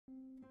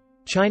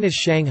China's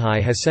Shanghai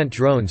has sent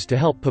drones to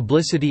help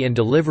publicity and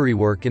delivery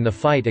work in the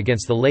fight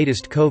against the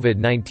latest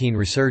COVID-19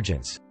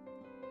 resurgence.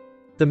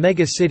 The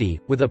mega-city,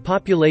 with a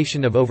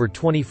population of over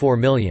 24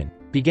 million,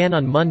 began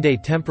on Monday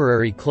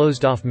temporary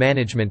closed-off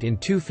management in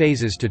 2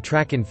 phases to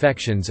track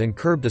infections and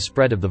curb the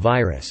spread of the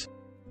virus.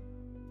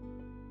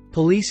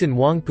 Police in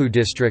Huangpu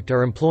district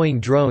are employing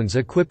drones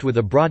equipped with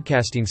a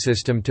broadcasting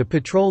system to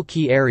patrol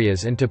key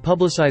areas and to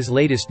publicize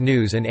latest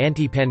news and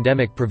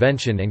anti-pandemic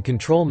prevention and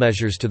control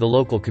measures to the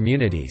local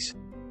communities.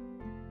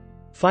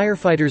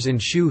 Firefighters in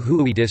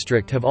Xinhua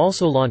district have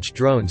also launched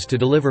drones to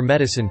deliver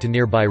medicine to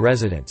nearby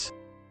residents.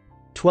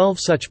 12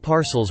 such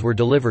parcels were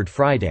delivered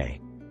Friday.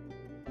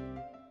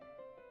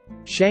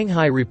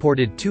 Shanghai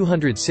reported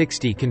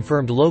 260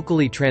 confirmed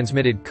locally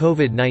transmitted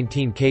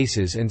COVID-19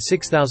 cases and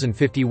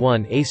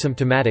 6,051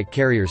 asymptomatic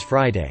carriers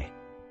Friday.